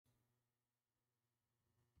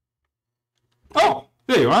Oh,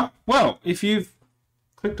 there you are. Well, if you've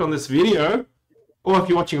clicked on this video, or if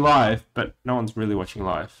you're watching live, but no one's really watching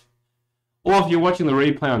live, or if you're watching the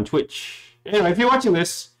replay on Twitch. Anyway, if you're watching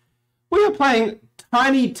this, we are playing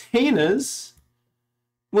Tiny Tina's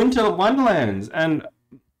Winter Wonderlands, and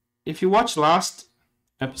if you watched last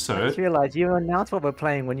episode... I just realized you announced what we're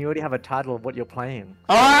playing when you already have a title of what you're playing.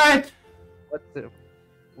 Alright! What's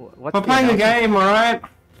We're playing a game, alright?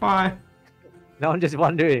 Fine. No, I'm just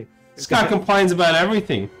wondering. This guy complains about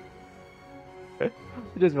everything.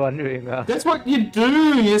 Just wondering. That's what you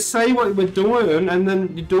do. You say what we're doing, and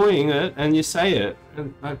then you're doing it, and you say it,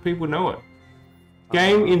 and like, people know it.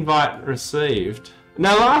 Game invite received.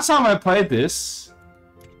 Now, last time I played this,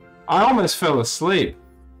 I almost fell asleep.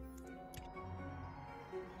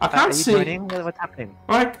 I can't see. Joining? What's happening?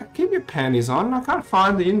 Alright, keep your panties on. I can't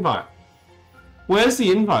find the invite. Where's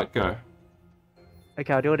the invite go?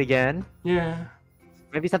 Okay, I'll do it again. Yeah.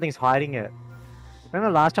 Maybe something's hiding it. Remember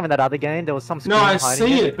last time in that other game, there was some screen No, I hiding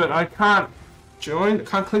see it, but I can't join.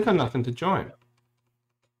 Can't click on nothing to join.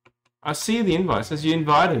 I see the invite. It says you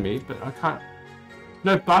invited me, but I can't.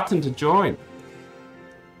 No button to join.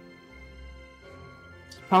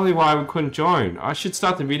 It's probably why we couldn't join. I should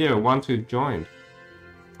start the video once we've joined.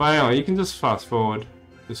 But anyway, you can just fast forward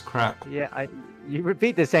this crap. Yeah, you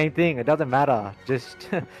repeat the same thing. It doesn't matter. Just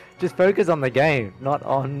focus on the game, not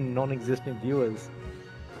on non-existent viewers.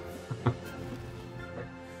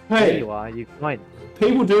 Hey, there you are. You joined.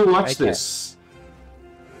 People do watch this.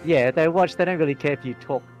 Yeah, they watch. They don't really care if you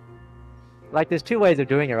talk. Like, there's two ways of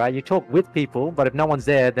doing it, right? You talk with people, but if no one's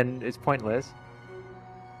there, then it's pointless.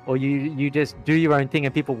 Or you just do your own thing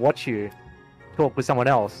and people watch you talk with someone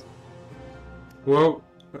else. Well,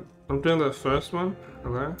 I'm doing the first one.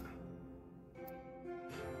 Hello.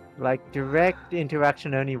 Like, direct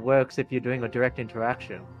interaction only works if you're doing a direct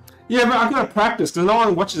interaction. Yeah, but I've got to practice because no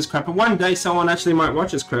one watches this crap. But one day someone actually might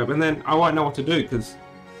watch this crap, and then I won't know what to do because.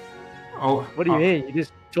 What do you mean? You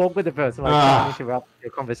just talk with the person, like don't interrupt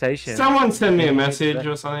your conversation. Someone send me a message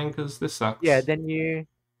or something because this sucks. Yeah, then you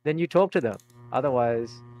talk to them.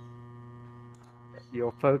 Otherwise,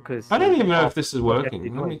 your focus. I don't even know if this is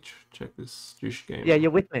working. Let me check this JOOOSH game. Yeah,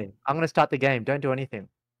 you're with me. I'm gonna start the game. Don't do anything.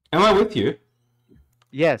 Am I with you?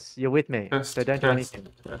 Yes, you're with me. So don't do anything.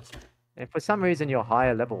 Test. And for some reason, you're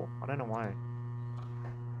higher level. I don't know why.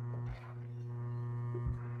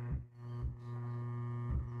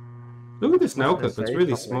 Look at this nail clip. It's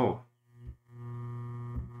really small.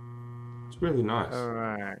 It's really nice.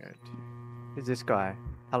 Alright. Who's this guy?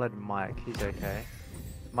 Paladin Mike. He's okay.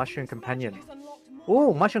 Mushroom Companion.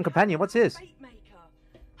 Oh, Mushroom Companion. What's this?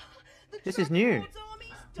 This is new.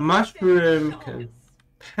 Mushroom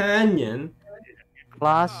Companion.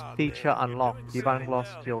 Class feature unlocked. You've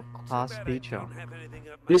unlocked your class feature.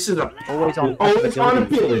 This is a always on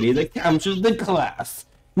ability that comes with the class.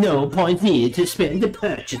 No point here to spend to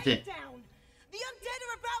purchase it. The undead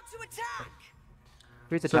are about to attack.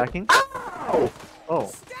 Who's attacking? Ow!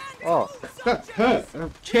 Oh. Oh. That hurt. A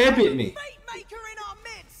chair bit me.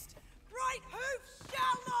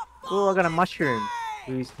 Oh, I got a mushroom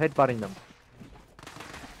who's headbutting them.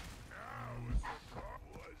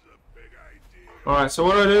 Alright, so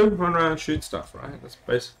what do I do? Run around and shoot stuff, right? That's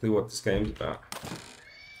basically what this game's about.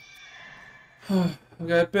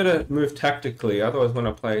 Okay, I better move tactically, otherwise when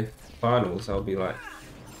I play finals, I'll be like...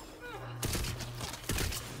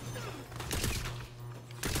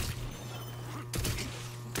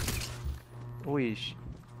 Weesh.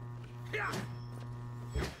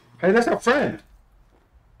 Hey, that's our friend!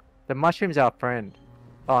 The mushroom's our friend.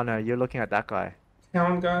 Oh no, you're looking at that guy.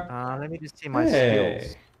 Town guy? Let me just see my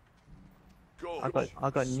skills. I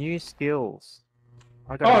got new skills.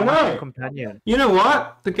 I got a mushroom companion. You know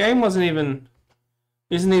what? The game isn't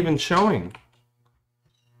even showing.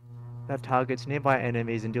 That targets nearby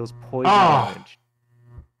enemies and deals poison damage.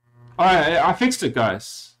 Alright, I fixed it,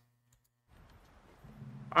 guys.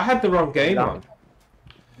 I had the wrong game on.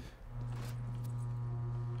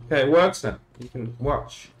 Okay, it works now. You can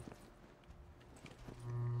watch.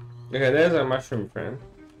 Okay, there's our mushroom friend.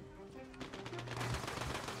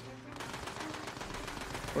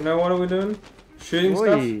 Well, now what are we doing? Shooting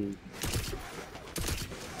stuff?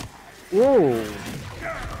 Whoa!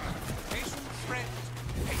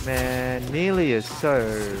 Man, Neely is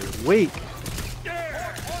so weak.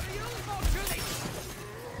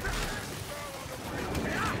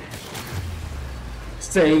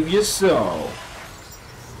 Save your soul.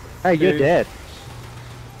 Hey, you're dead.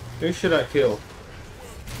 Who should I kill?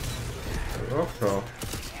 Rock troll.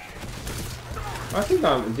 I think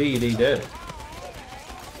I'm DD dead.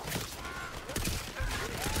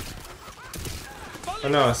 Oh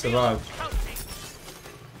no, I survived.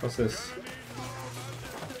 What's this?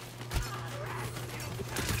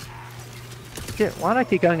 Why do I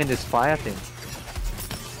keep going in this fire thing?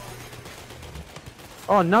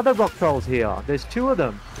 Oh, another rock troll's here. There's 2 of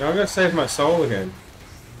them. Now I'm gonna save my soul again.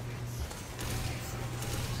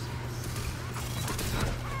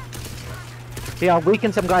 Here, I'll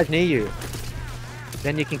weaken some guys near you.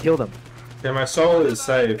 Then you can kill them. Yeah, my soul is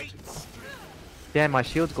saved. Damn, my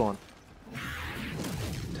shield's gone.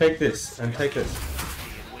 Take this, and take this.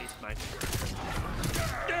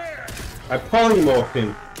 I polymorph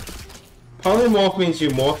him. Polymorph means you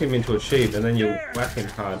morph him into a sheep and then you whack him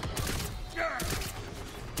hard.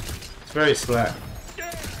 It's very slack.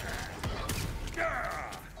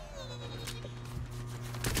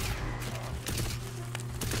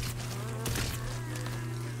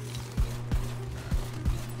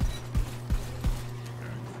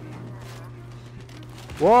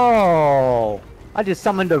 Whoa! I just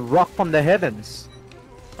summoned a rock from the heavens.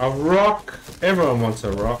 A rock? Everyone wants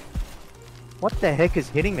a rock. What the heck is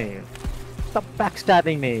hitting me? Stop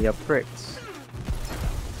backstabbing me, you pricks.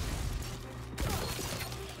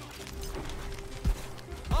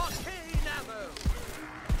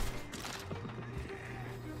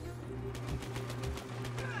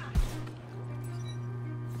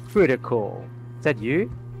 Critical. Is that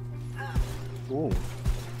you? Ooh.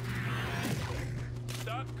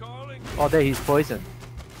 Oh, there, he's poisoned.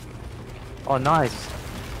 Oh, nice.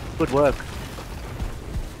 Good work.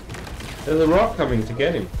 There's a rock coming to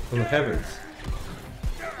get him from the heavens.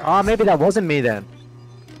 Ah, maybe that wasn't me then.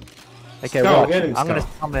 Okay, Skull, watch. get him, I'm gonna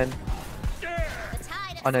Skull. summon.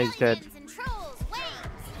 Oh no, he's dead.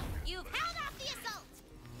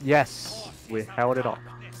 Yes, we held it up.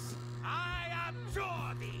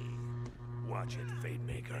 Watch it, Fate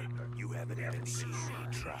Maker. You haven't even seen me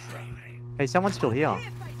try. Hey, someone's still here.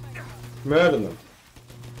 Murder them.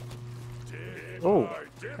 Oh,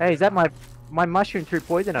 hey, is that my mushroom threw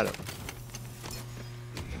poison at him?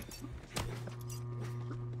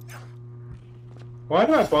 Why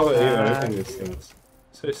do I bother even opening these things?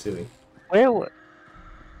 So silly. Where?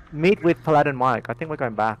 Meet with Paladin Mike. I think we're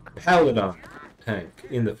going back. Paladin tank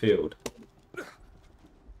in the field.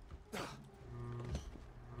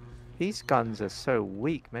 These guns are so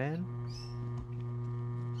weak, man.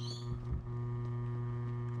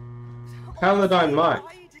 Paladin Mike.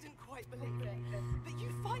 I didn't quite believe it, but you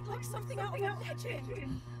fight like something out of a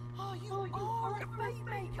legend. Oh, you are a Fate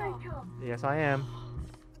Maker. Yes, I am.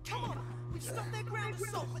 Come on, we've stopped their ground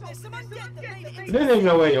assault, but there's some undead that made it I into don't even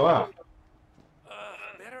know where you are.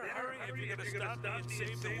 Better hurry if you're gonna stop me and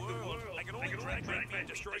save the world. I can only drag my feet and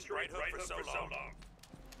destroy your right hook for so long.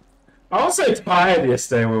 I was so tired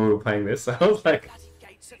yesterday when we were playing this. I was like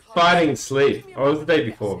fighting in sleep. Oh, it was the day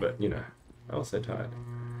before, but you know, I was so tired.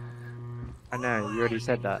 I know, you already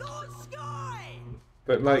said that. Lord Sky!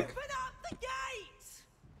 But like, Open up the gates!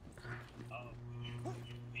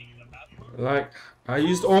 like I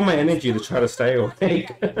used all my energy to try to stay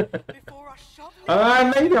awake. Before I shove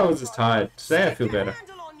you Maybe I was just tired. Today I feel stick a better.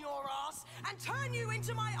 handle on your ass and turn you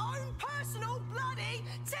into my own personal bloody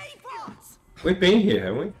teapot! We've been here,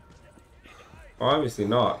 haven't we? Well, obviously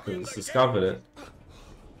not, because it's discovered it.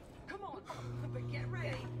 Come on, but get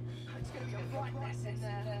ready. It's gonna be a right mess in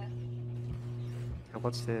there.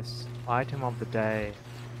 What's this? Item of the day.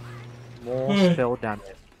 More Hmm. spell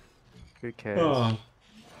damage. Who cares? Oh,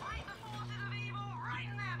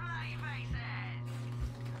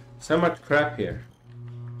 so much crap here.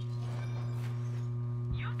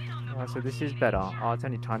 Oh, so this is better. Oh, it's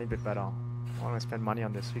only a tiny bit better. I want to spend money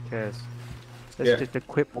on this. Who cares? Let's Yeah. just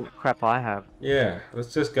equip what crap I have. Yeah,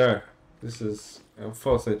 let's just go. This is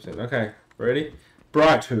fall asleep soon. Okay, ready?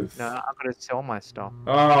 Bright tooth. No, I'm gonna sell my stuff.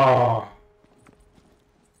 Oh.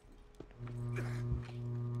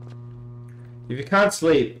 If you can't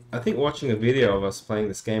sleep, I think watching a video of us playing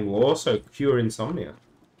this game will also cure insomnia.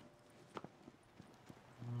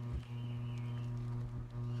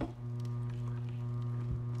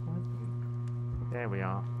 There we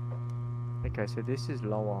are. Okay, so this is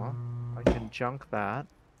lower. I can junk that.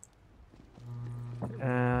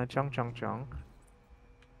 Junk.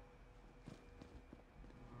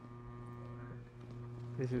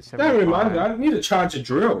 This is That reminds me, 75. I need to charge a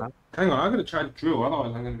drill. Hang on, I'm gonna charge a drill,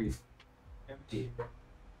 otherwise I'm gonna be empty.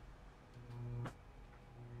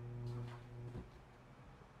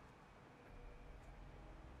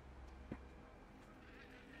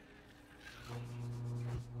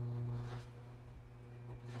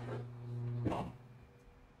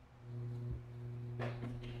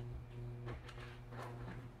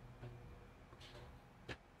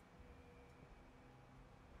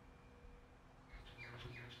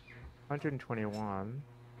 $121,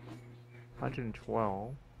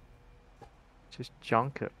 $112. Just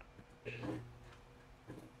junk it.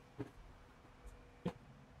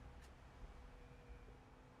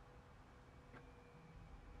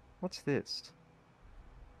 What's this?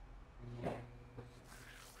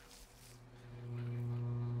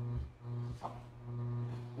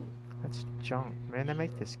 That's junk. Man, they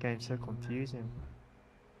make this game so confusing.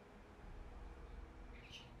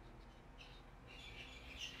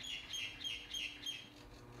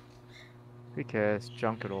 Who cares?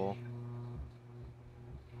 Junk it all.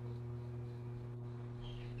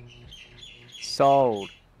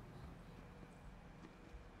 Sold.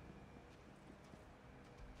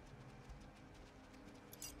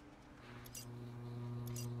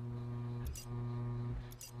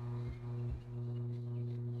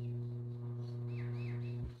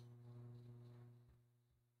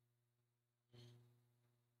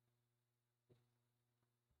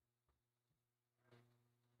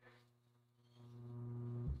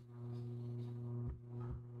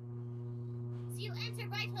 You enter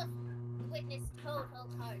Brighthoof, witness total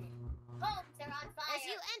carnage. Homes are on fire. As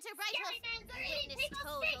you enter Brighthoof, witness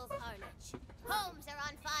total carnage. Homes are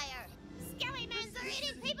on fire. Skelly-mans are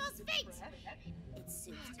eating people's feet. It's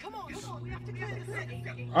soon. Come on, we have to clear the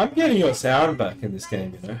city. I'm getting your sound back in this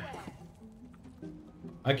game, you know.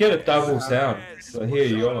 I get a double sound, so I hear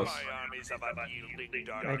yours.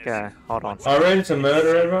 Okay, hold on. Are you ready to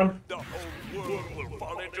murder everyone? The whole world will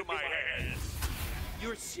fall into my hands.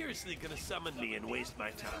 You're seriously gonna summon me and waste my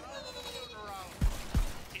time?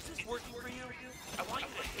 Is this working for you? I want you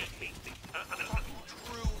to hate me. I'm talking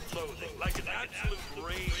true loathing, like an absolute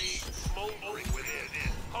rage smoldering within,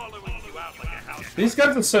 hollowing you out like a house. These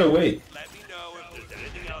guys are so weak. Let me know if there's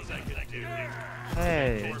anything else I can do.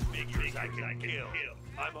 Hey. Or figures I can kill.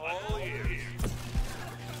 I'm all ears.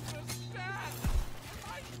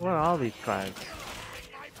 Where are these guys?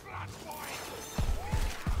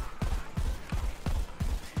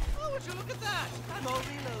 Oh, would you look at that? I'm all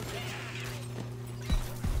reloaded.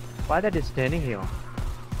 Why are they just standing here?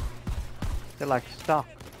 They're like stuck.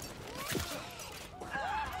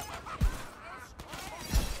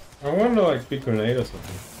 I wonder like big grenade or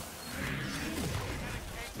something.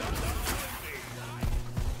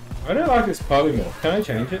 I don't like this polymorph. Can I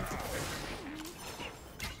change it?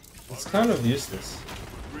 It's kind of useless.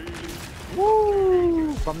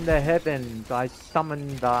 Woo! From the heavens, I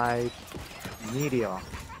summoned thy meteor.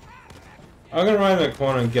 I'm gonna run in that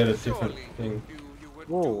corner and get a different thing.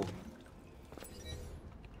 Whoa!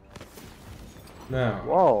 Now.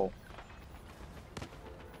 Whoa!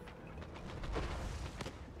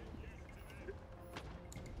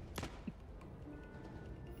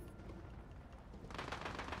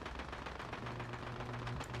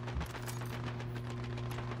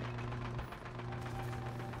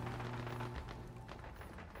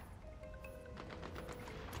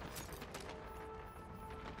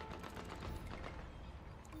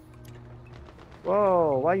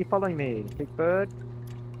 Whoa, why are you following me, big bird?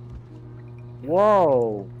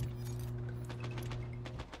 Whoa!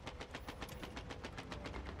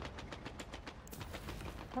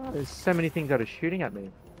 Oh, there's so many things that are shooting at me.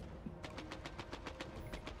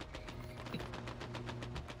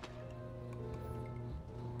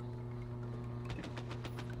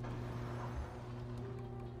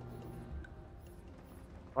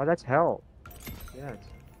 Oh, that's hell. Yeah.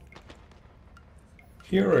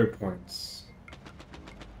 Hero points.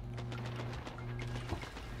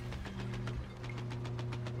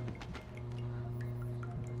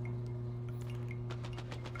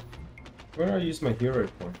 Where do I use my hero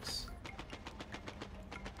points?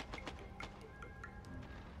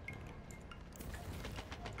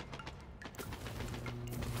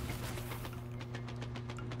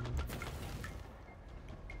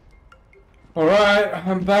 Alright,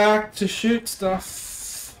 I'm back to shoot stuff.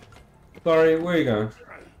 Sorry, where are you going?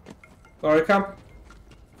 Sorry, come.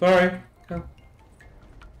 Sorry, come.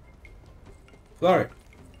 Sorry.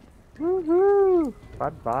 Woohoo! Bye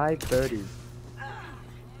bye, birdie.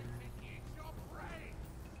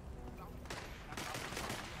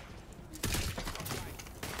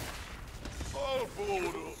 Oh,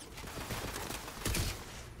 Voodoo.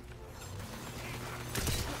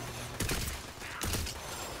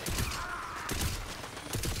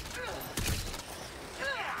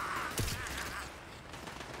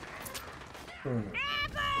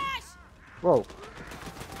 Whoa.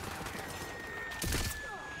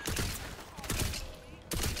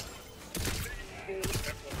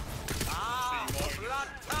 Ah, blood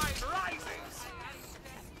tide rises.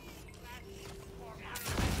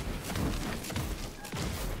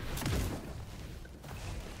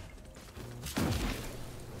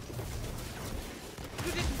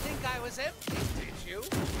 You didn't think I was empty, did you?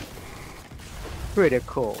 Pretty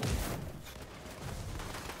cool.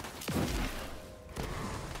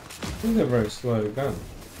 These are very slow gun.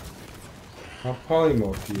 I'll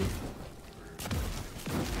polymorph you.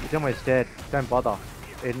 He's almost dead. Don't bother.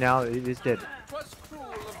 Now it is dead. Was cruel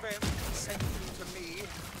of them to send you to me.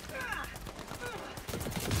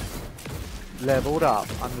 Leveled up.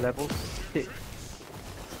 I'm level 6.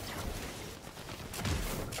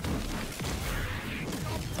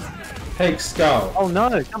 Take skull. Oh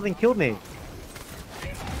no! Something killed me.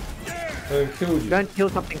 Who killed you? Don't kill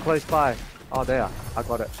something close by. Oh, there. I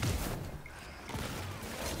got it.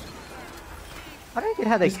 I don't get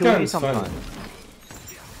how they This kill me gun's funny. sometimes.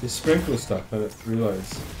 You sprinkle stuff and it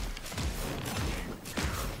reloads.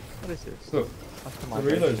 What is this? Look, the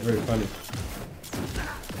reload's very funny.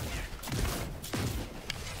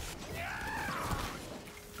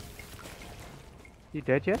 You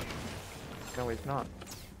dead yet? No, he's not.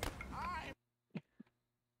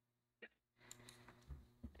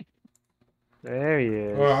 There he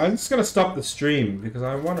is. Alright, I'm just gonna stop the stream because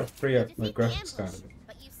I want to free up my graphics card.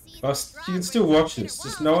 You can still watch this,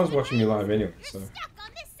 just no one's watching me live anyway, so.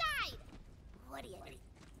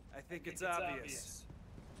 I think it's obvious.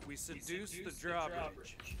 We seduce the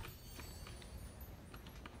drawbridge.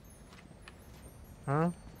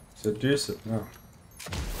 Huh? Seduce it, no.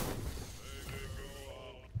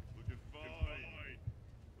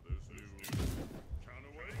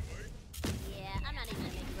 Yeah, I'm not even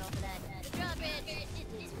gonna make a roll for that. The drawbridge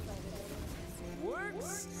is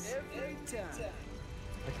Works every time.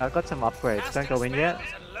 I got some upgrades. Don't go in yet.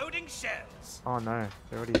 And loading shells. Oh no,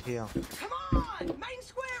 they're already here. Come on! Main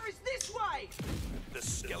square is this way! The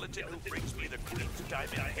skeleton who brings me the Queen's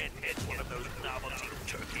diamond head heads one of those novelty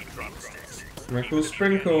turkey drumsticks. Sprinkle,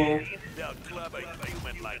 sprinkle. They'll club a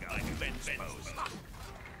human like a fence post.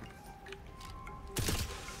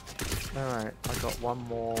 Alright, I got one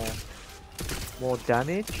more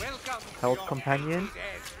damage. Welcome, Health companion.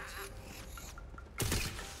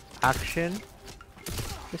 Action.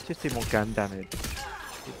 Let's just do more gun damage.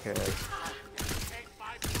 Who cares?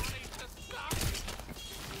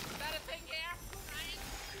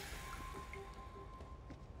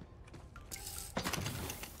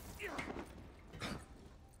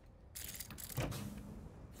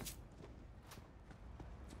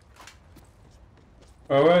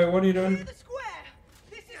 Alright, what are you doing? the square!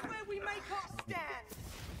 This is where we make our stand!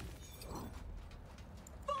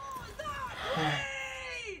 For the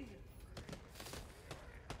Queen!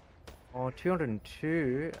 Oh,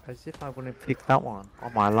 202. As if I wouldn't pick that one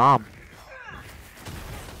on my alarm.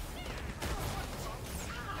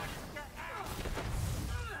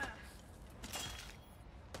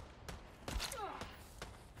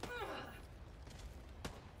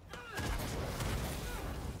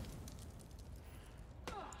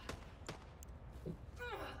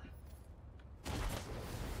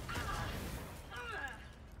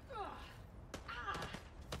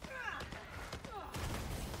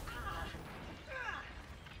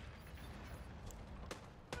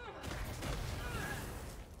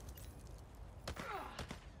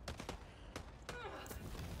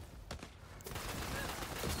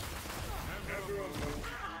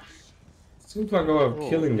 Seems like a lot of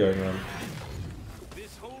killing going on.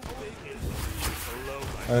 This whole thing is below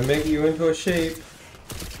my I make you into a sheep,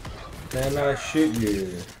 then I shoot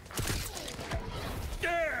you.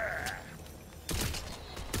 Yeah,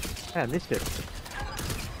 I missed it.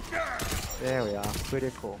 There we are.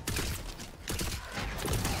 Critical.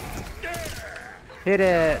 Hit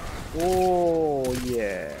it! Oh,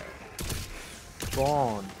 yeah.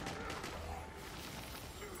 Gone.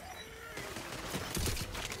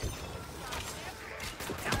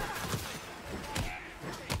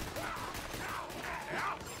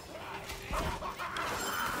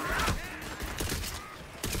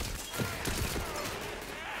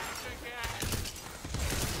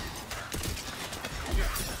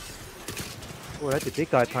 Oh, that's a big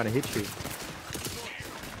guy trying to hit you.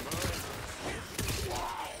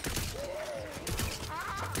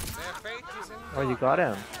 Oh, you got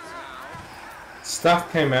him.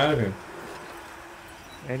 Stuff came out of him.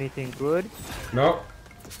 Anything good? Nope.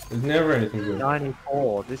 There's never anything good.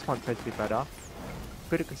 94. This one's supposed to be better.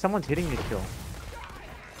 Critical. Someone's hitting me still.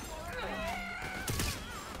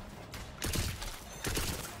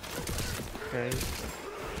 Okay.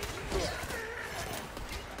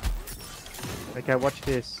 Okay, watch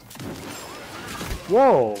this.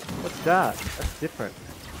 Whoa! What's that? That's different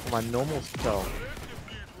from my normal spell.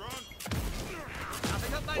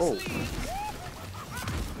 Oh.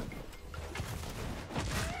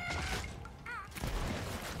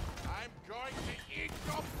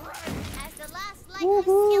 As the last lifeless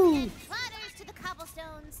skeleton clatters to the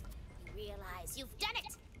cobblestones, you realize you've done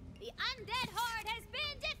it! The undead horde has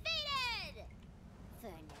been defeated! For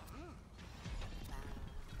now.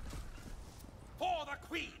 For the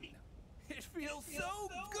Queen! It feels so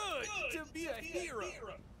good to be a hero!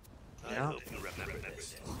 I hope you remember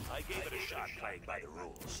this. I gave it a shot playing by the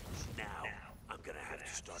rules. Now, I'm gonna have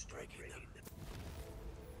to start breaking them.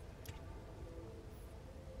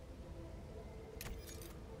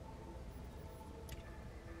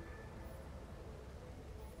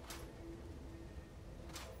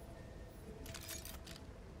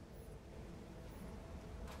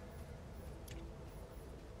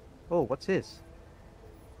 Oh, what's this?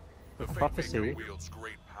 The Prophecy. Fatemaker wields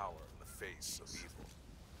great power in the face of evil.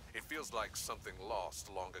 It feels like something lost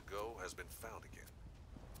long ago has been found again.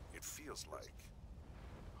 It feels like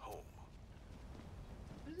home.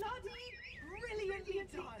 Bloody brilliantly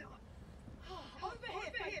done. Over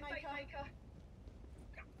here, Fate Maker.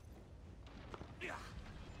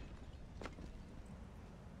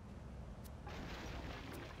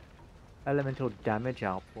 Elemental damage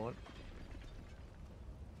output.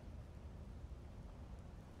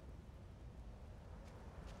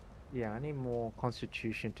 Yeah, I need more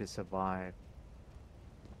constitution to survive.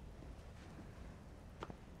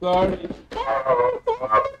 Sorry.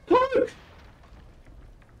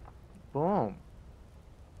 Boom.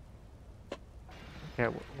 Okay,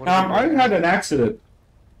 what do we I do? had an accident.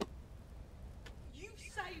 You've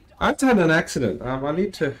saved I had an accident. I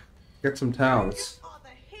need to get some towels. are the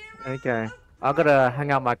hero. Okay, I gotta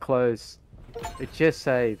hang out my clothes. It just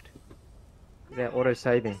saved. They're auto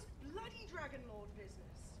saving. Bloody Dragon Lord business.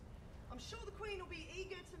 I'm sure the Queen will be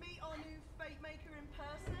eager to meet our new Fate Maker in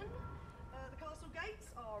person. The castle gates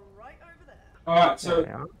are right over there. Alright, so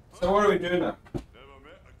Yeah. what do we do now?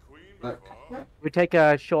 We take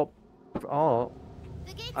a short. Oh,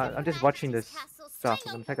 The gates I'm of Her just watching Majesty's this castle stuff. swing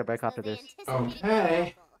I'm gonna take a open break as after though they this. anticipated Okay.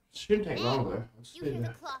 arrival. Shouldn't take long though. Then you hear the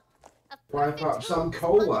clock of Wipe perfect up some hooves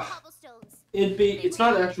upon the cola. cobblestones. It's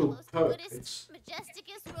not They actual ring the Coke. most It's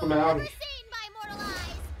majesticest roar from ever Audi. seen by mortal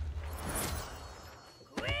eyes.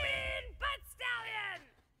 Queen Butt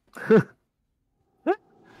Stallion!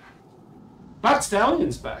 Butt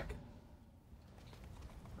Stallion's back.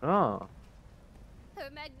 Oh, Her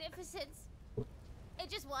magnificence. It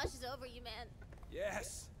just washes over you, man.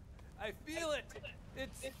 Yes, I feel it.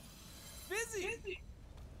 It's fizzy.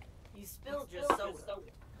 You spilled your soda.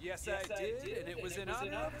 Yes, I did, and it was in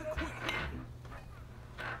honor of the Queen.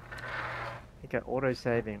 okay, auto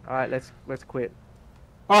saving. All right, let's quit.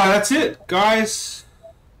 Oh, that's it, guys.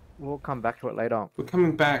 We'll come back to it later. We're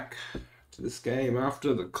coming back to this game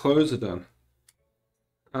after the clothes are done.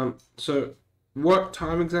 So what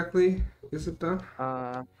time exactly is it done?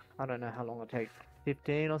 I don't know how long it'll take.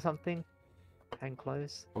 15 or something. Hang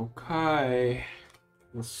close. Okay.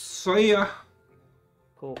 We'll see ya.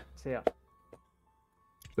 Cool. See ya.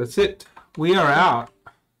 That's it. We are out.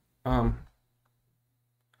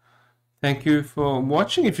 Thank you for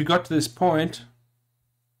watching. If you got to this point,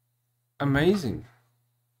 amazing.